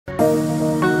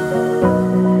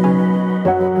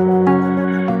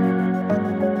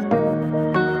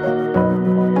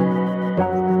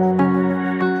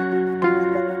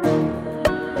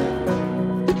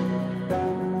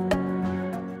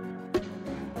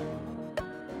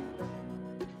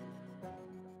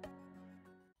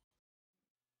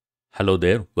Hello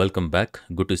there, welcome back.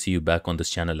 Good to see you back on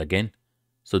this channel again.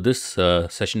 So this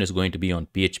session is going to be on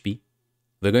PHP.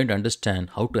 We're going to understand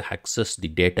how to access the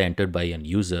data entered by an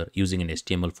user using an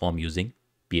HTML form using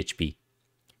PHP.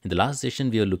 In the last session,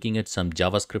 we were looking at some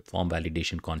JavaScript form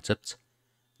validation concepts.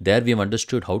 There we have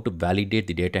understood how to validate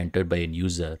the data entered by an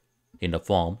user in a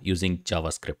form using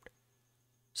JavaScript.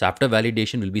 So after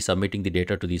validation, we'll be submitting the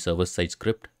data to the server-side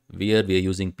script, where we are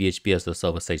using PHP as the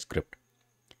server-side script.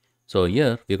 So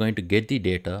here we're going to get the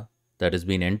data that has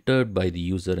been entered by the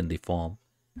user in the form,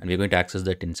 and we're going to access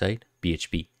that inside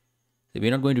PHP. So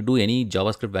we're not going to do any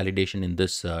JavaScript validation in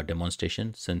this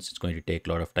demonstration, since it's going to take a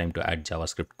lot of time to add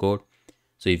JavaScript code.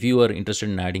 So if you are interested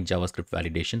in adding JavaScript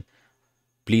validation,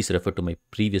 please refer to my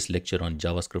previous lecture on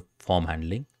JavaScript form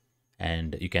handling,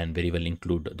 and you can very well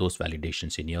include those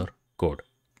validations in your code.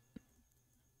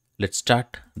 Let's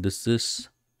start. This is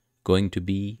going to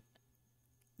be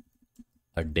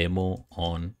a demo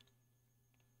on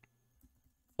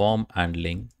form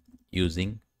handling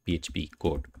using PHP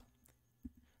code.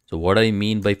 So what I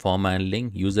mean by form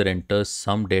handling, user enters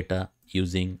some data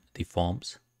using the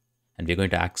forms, and we're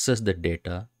going to access the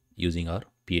data using our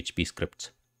PHP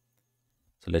scripts.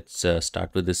 So let's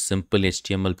start with this simple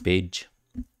HTML page.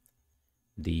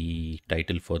 The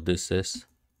title for this is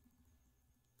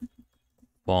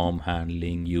form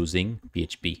handling using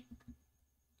PHP.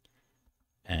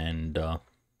 And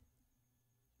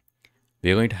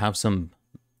we're going to have some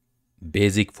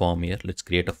basic form here. Let's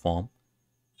create a form.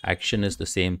 Action is the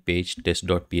same page,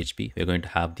 test.php. We're going to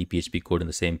have the PHP code in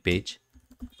the same page.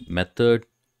 Method,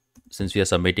 since we are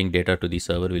submitting data to the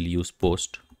server, we'll use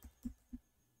post.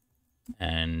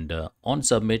 And on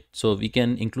submit, so we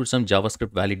can include some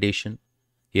JavaScript validation.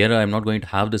 Here I'm not going to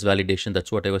have this validation.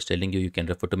 That's what I was telling you. You can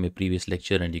refer to my previous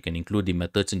lecture, and you can include the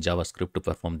methods in JavaScript to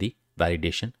perform the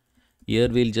validation. Here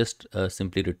we'll just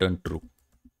simply return true.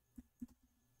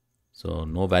 So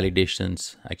no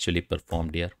validations actually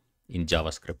performed here in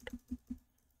JavaScript.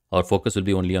 Our focus will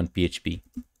be only on PHP.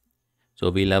 So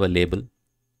we'll have a label.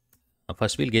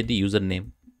 First we'll get the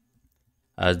username.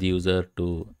 Ask the user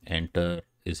to enter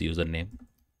his username.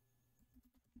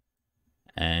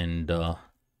 And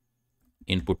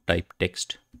input type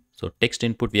text. So text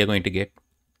input we are going to get.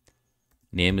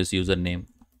 Name is username.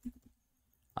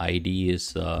 ID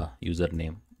is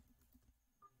username,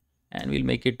 and we'll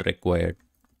make it required.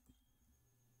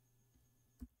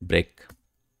 Break.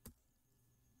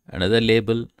 Another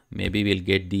label, maybe we'll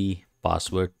get the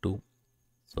password too.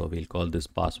 So we'll call this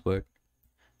password.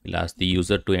 We'll ask the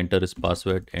user to enter his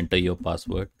password. Enter your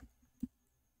password.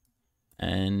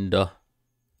 And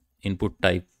input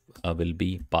type will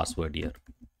be password here.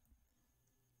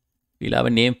 We'll have a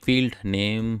name field.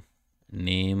 Name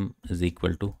is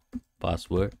equal to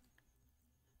password,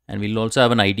 and we'll also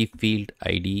have an ID field.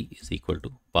 ID is equal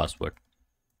to password.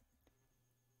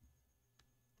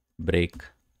 Break.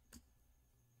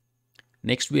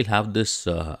 Next we'll have this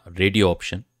radio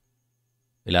option.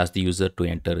 We'll ask the user to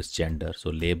enter his gender. So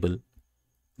label,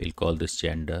 we'll call this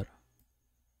gender.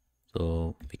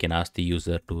 So we can ask the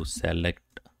user to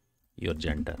select your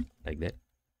gender like that.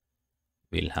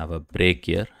 We'll have a break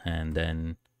here, and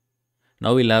then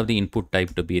now we'll have the input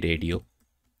type to be radio.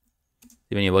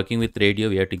 When you're working with radio,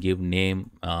 we have to give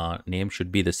name. Name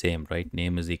should be the same, right?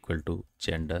 Name is equal to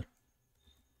gender.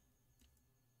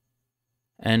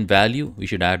 And value, we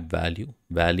should add value.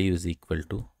 Value is equal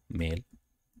to male.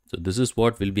 So this is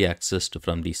what will be accessed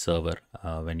from the server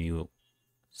when you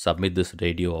submit this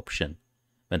radio option.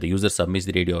 When the user submits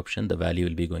the radio option, the value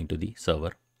will be going to the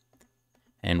server.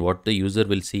 And what the user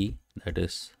will see, that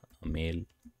is a male.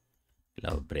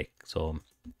 We'll have a break. So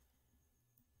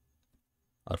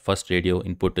our first radio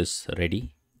input is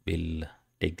ready. We'll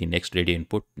take the next radio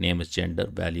input. Name is gender,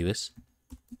 value is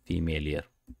female here.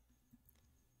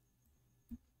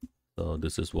 So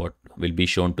this is what will be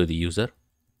shown to the user.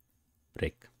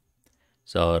 Break.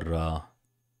 So our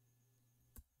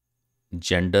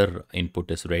gender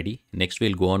input is ready. Next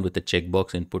we'll go on with the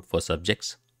checkbox input for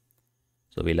subjects.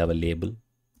 So we'll have a label.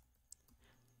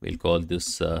 We'll call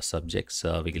this subjects.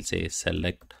 We will say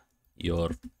select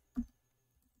your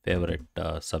favorite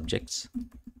subjects,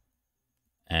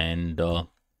 and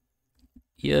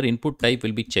here input type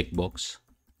will be checkbox.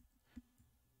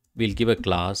 We'll give a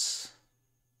class.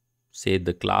 Say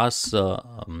the class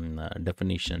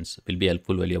definitions will be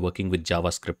helpful while you're working with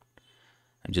JavaScript.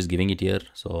 I'm just giving it here.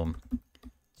 So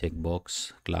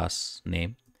checkbox class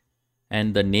name,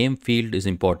 and the name field is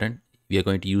important. We are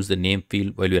going to use the name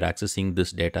field while we're accessing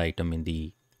this data item in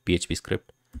the PHP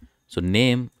script. So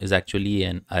name is actually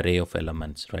an array of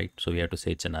elements, right? So we have to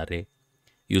say it's an array.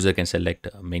 User can select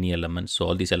many elements. So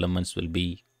all these elements will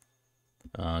be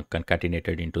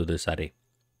concatenated into this array.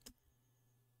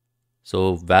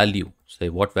 So value, say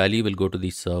what value will go to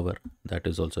the server, that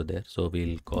is also there. So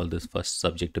we'll call this first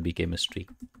subject to be chemistry.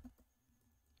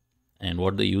 And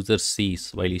what the user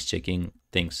sees while he's checking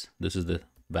things, this is the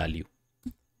value.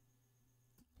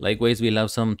 Likewise, we'll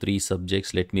have some three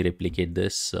subjects. Let me replicate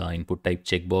this. Input type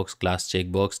checkbox, class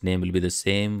checkbox, name will be the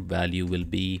same. Value will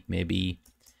be, maybe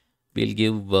we'll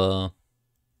give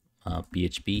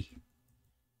PHP,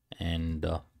 and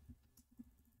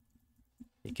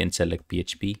we can select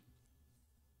PHP.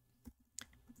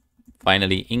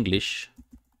 Finally, English.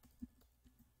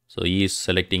 So he is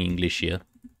selecting English here.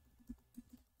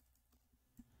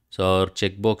 So our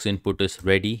checkbox input is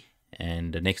ready.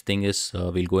 And the next thing is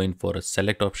we'll go in for a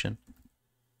select option.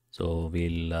 So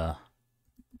we'll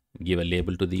give a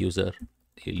label to the user.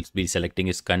 He'll be selecting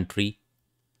his country.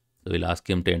 So we'll ask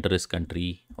him to enter his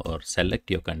country or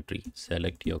select your country.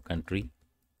 Select your country.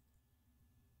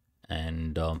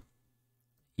 And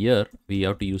here we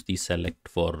have to use the select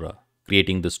for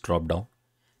creating this drop down.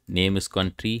 Name is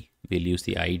country. We'll use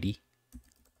the ID.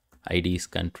 ID is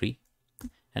country.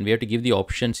 And we have to give the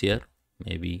options here.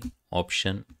 Maybe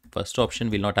option. First option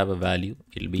will not have a value.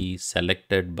 It will be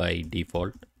selected by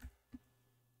default.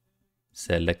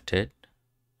 Selected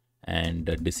and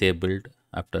disabled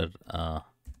after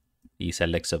he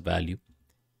selects a value.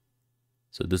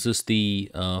 So this is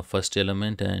the first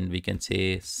element, and we can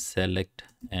say select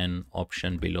an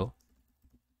option below.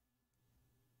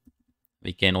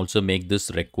 We can also make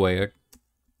this required.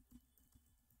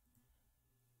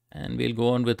 And we'll go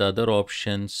on with other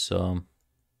options.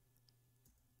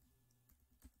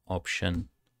 Option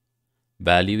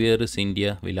value here is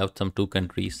India. We'll have some two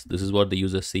countries. This is what the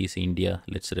user sees, India.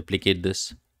 Let's replicate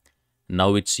this.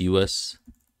 Now it's US,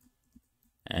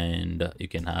 and you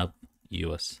can have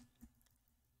US.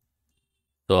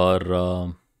 So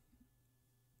our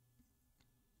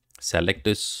select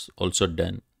is also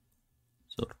done.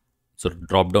 So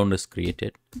drop down is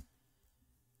created.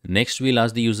 Next, we'll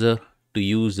ask the user to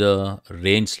use a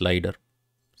range slider.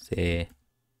 Say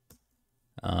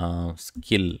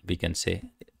skill, we can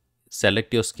say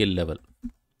select your skill level.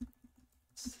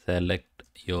 Select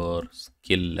your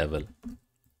skill level.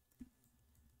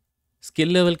 Skill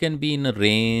level can be in a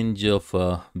range of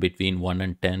between 1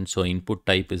 and 10. So input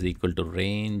type is equal to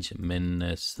range, min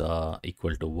is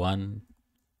equal to 1,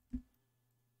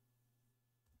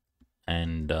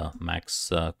 and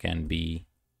max can be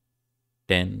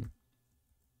 10.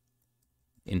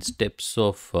 In steps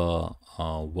of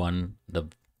 1, the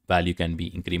value can be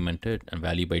incremented, and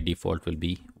value by default will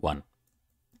be 1.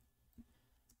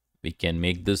 We can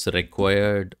make this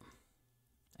required,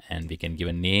 and we can give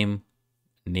a name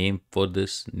for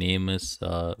this. Name is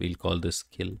we'll call this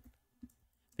skill.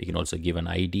 We can also give an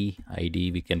ID.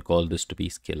 We can call this to be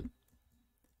skill.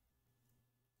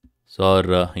 So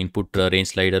our input range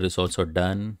slider is also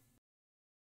done.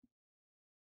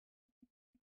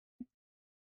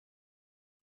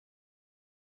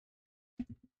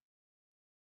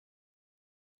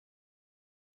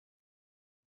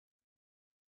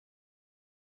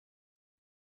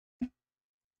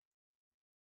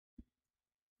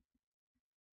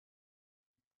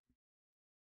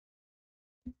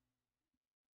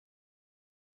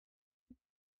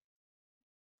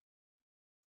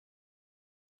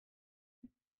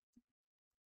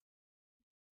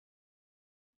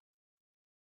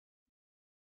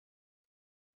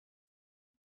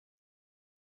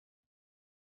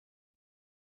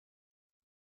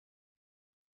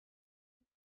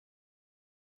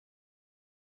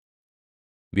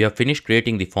 We have finished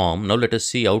creating the form. Now let us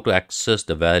see how to access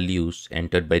the values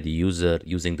entered by the user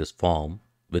using this form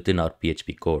within our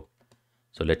PHP code.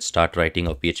 So let's start writing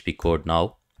our PHP code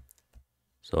now.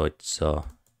 So it's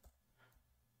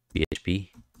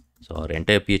PHP. So our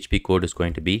entire PHP code is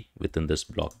going to be within this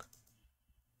block.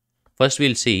 First,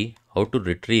 we'll see how to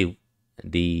retrieve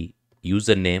the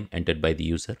username entered by the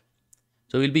user.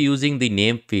 So we'll be using the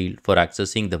name field for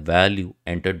accessing the value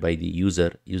entered by the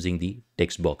user using the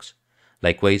text box.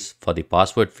 Likewise, for the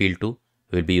password field too,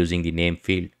 we'll be using the name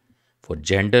field. For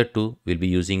gender too, we'll be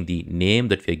using the name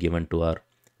that we are given to our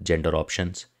gender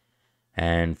options.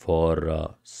 And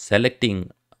for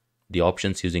selecting the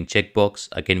options using checkbox,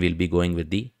 again, we'll be going with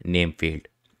the name field.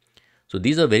 So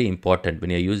these are very important.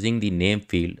 When you're using the name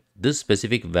field, this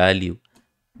specific value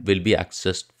will be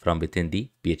accessed from within the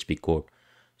PHP code.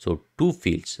 So two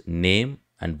fields, name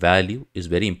and value, is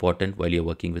very important while you're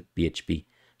working with PHP.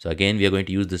 So again, we are going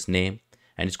to use this name,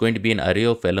 and it's going to be an array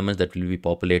of elements that will be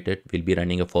populated. We'll be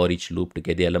running a for each loop to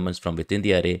get the elements from within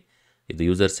the array. If the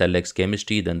user selects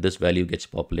chemistry, then this value gets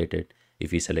populated.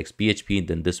 If he selects PHP,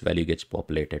 then this value gets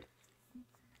populated.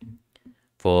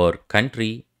 For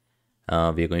country,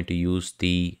 we are going to use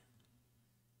the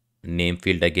name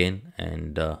field again,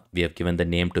 and we have given the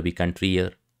name to be country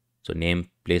here. So name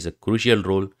plays a crucial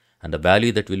role, and the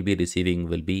value that we'll be receiving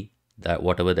will be that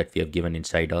whatever that we have given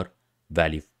inside our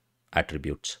value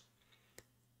attributes.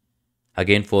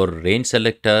 Again, for range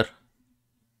selector,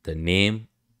 the name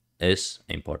is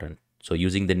important. So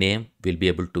using the name, we'll be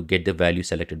able to get the value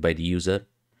selected by the user.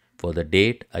 For the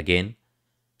date, again,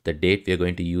 the date, we are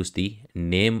going to use the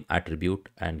name attribute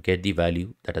and get the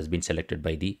value that has been selected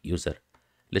by the user.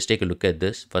 Let's take a look at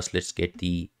this. First, let's check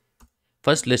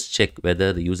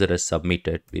whether the user has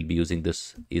submitted. We'll be using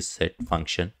this isSet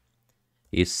function,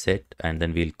 isSet, and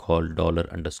then we'll call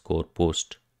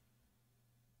 $_post.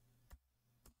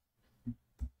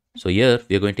 So here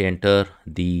we are going to enter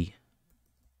the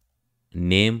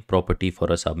name property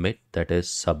for a submit, that is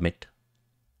submit.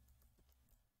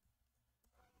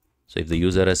 So if the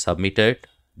user has submitted,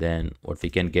 then what we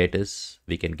can get is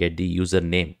we can get the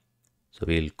username. So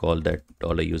we'll call that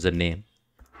 $username.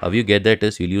 How you get that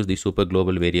is you'll use the super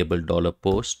global variable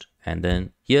 $post, and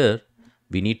then here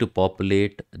we need to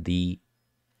populate the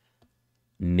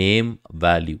name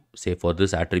value. Say for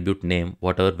this attribute name,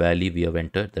 whatever value we have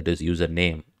entered, that is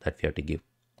username, that we have to give.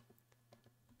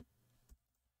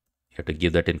 You have to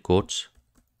give that in quotes.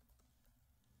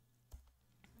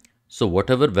 So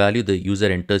whatever value the user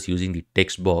enters using the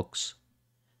text box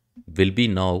will be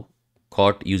now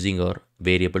caught using our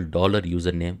variable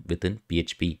 $username within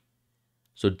PHP.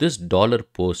 So this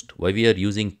 $post, why we are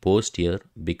using post here?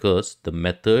 Because the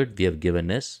method we have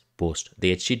given is post.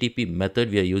 The HTTP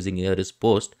method we are using here is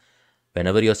post.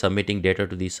 Whenever you are submitting data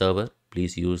to the server,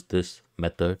 please use this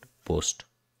method post.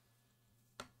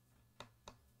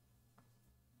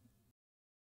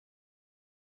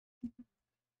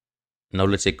 Now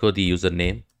let's echo the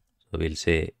username. So we'll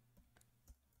say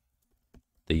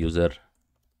the user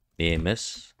name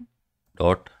is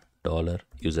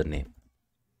 $username.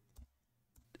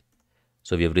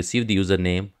 So we have received the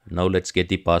username. Now let's get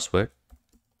the password.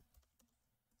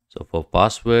 So for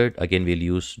password, again, we'll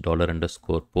use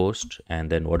 $_post. And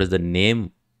then what is the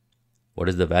name? What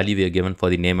is the value we are given for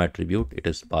the name attribute? It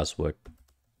is password.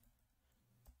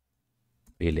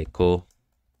 We'll echo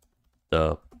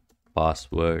the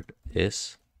password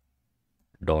is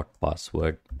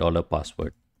 $password.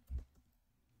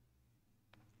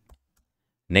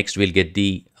 Next, we'll get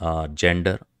the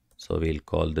gender. So we'll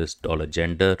call this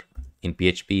 $gender in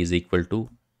PHP is equal to,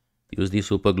 use the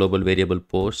super global variable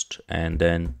post, and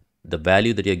then the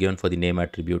value that you're given for the name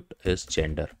attribute is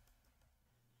gender.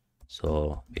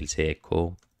 So we'll say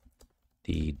echo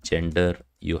the gender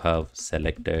you have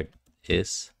selected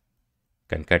is,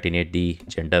 concatenate the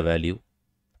gender value.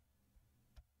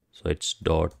 So it's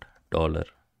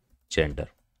 $gender.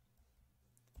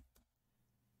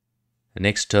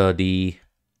 Next, the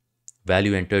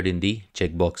value entered in the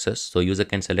checkboxes. So user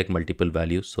can select multiple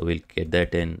values. So we'll get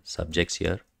that in subjects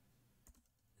here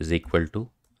is equal to,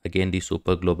 again, the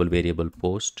super global variable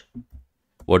post.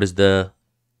 What is the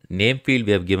name field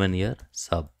we have given here?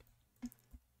 Sub.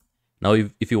 Now,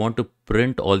 if you want to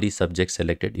print all these subjects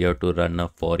selected, you have to run a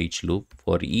for each loop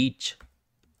for each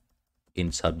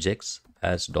in subjects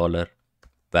as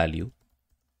 $value,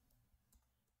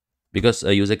 because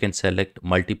a user can select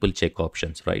multiple check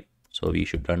options, right? So we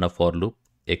should run a for loop,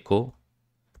 echo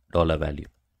 $value.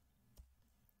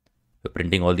 We're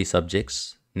printing all the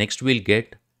subjects. Next, we'll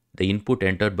get the input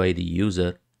entered by the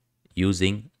user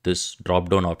using this drop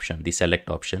down option, the select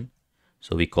option.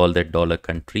 So we call that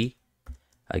 $country,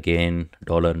 again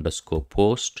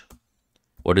 $_post.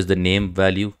 What is the name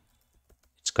value?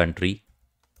 It's country.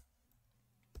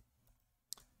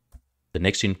 The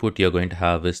next input you're going to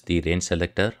have is the range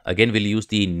selector. Again, we'll use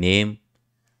the name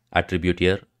attribute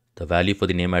here. The value for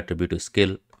the name attribute is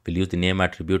skill. We'll use the name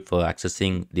attribute for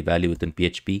accessing the value within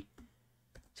PHP.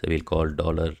 So we'll call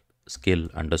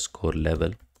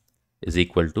 $skill_level is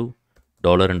equal to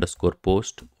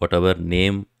 $_post, whatever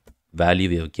name value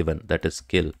we have given, that is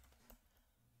skill.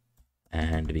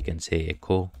 And we can say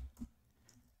echo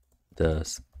the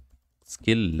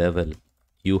skill level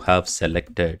you have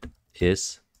selected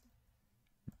is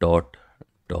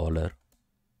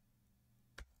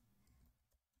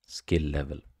 $skill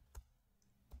level.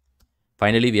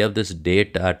 Finally, we have this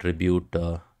date attribute.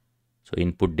 So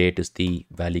input date is the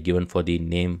value given for the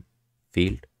name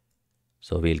field.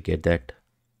 So we'll get that.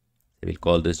 We'll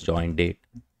call this join date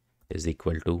is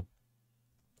equal to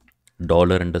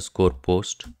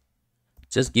 $_post.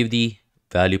 Just give the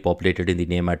value populated in the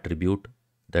name attribute,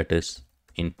 that is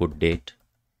input date,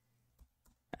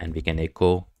 and we can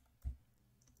echo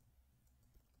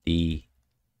the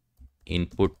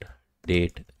input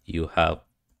date you have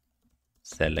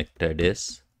selected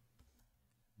is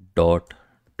dot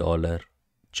dollar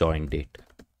join date.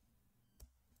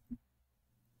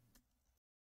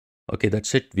 Okay,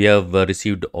 that's it. We have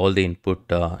received all the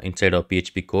input inside our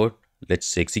PHP code.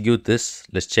 Let's execute this.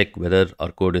 Let's check whether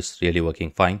our code is really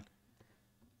working fine.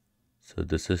 So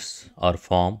this is our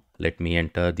form. Let me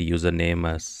enter the username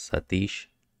as Satish,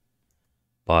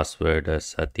 password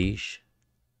as Satish,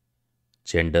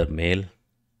 gender male,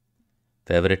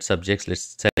 favorite subjects.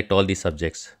 Let's select all these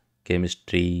subjects: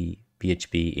 chemistry,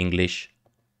 PHP, English.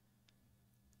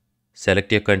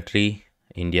 Select your country,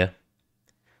 India.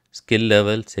 Skill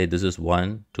level, say this is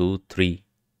 1, 2, 3.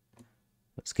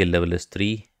 Skill level is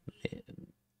 3.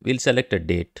 We'll select a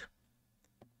date.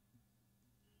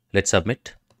 Let's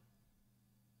submit.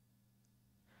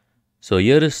 So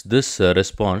here is this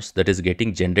response that is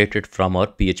getting generated from our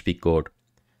PHP code.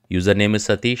 Username is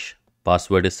Satish,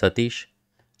 password is Satish,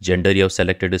 gender you have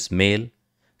selected is male,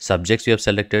 subjects you have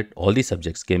selected, all the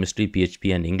subjects, chemistry,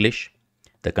 PHP and English.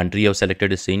 The country you have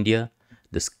selected is India.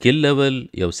 The skill level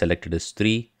you have selected is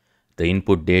 3. The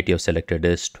input date you have selected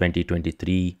is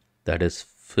 2023, that is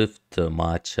 5th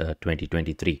March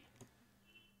 2023.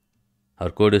 Our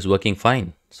code is working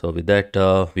fine. So with that,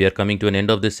 we are coming to an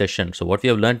end of this session. So what we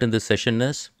have learned in this session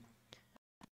is,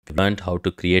 we learned how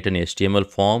to create an HTML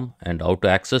form and how to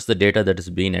access the data that is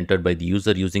being entered by the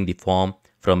user using the form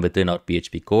from within our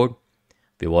PHP code.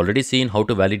 We've already seen how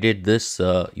to validate this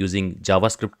using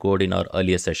JavaScript code in our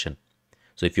earlier session.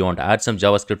 So if you want to add some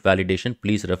JavaScript validation,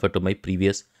 please refer to my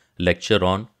previous lecture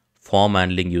on form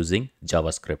handling using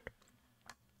JavaScript.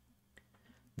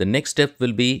 The next step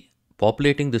will be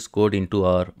populating this code into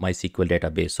our MySQL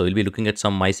database. So we'll be looking at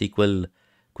some MySQL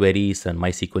queries and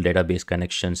MySQL database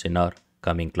connections in our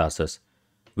coming classes.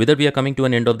 With that, we are coming to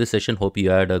an end of this session. Hope you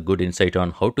had a good insight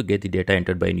on how to get the data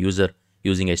entered by a user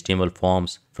using HTML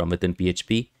forms from within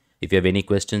PHP. If you have any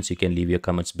questions, you can leave your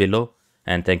comments below.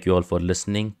 And thank you all for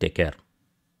listening. Take care.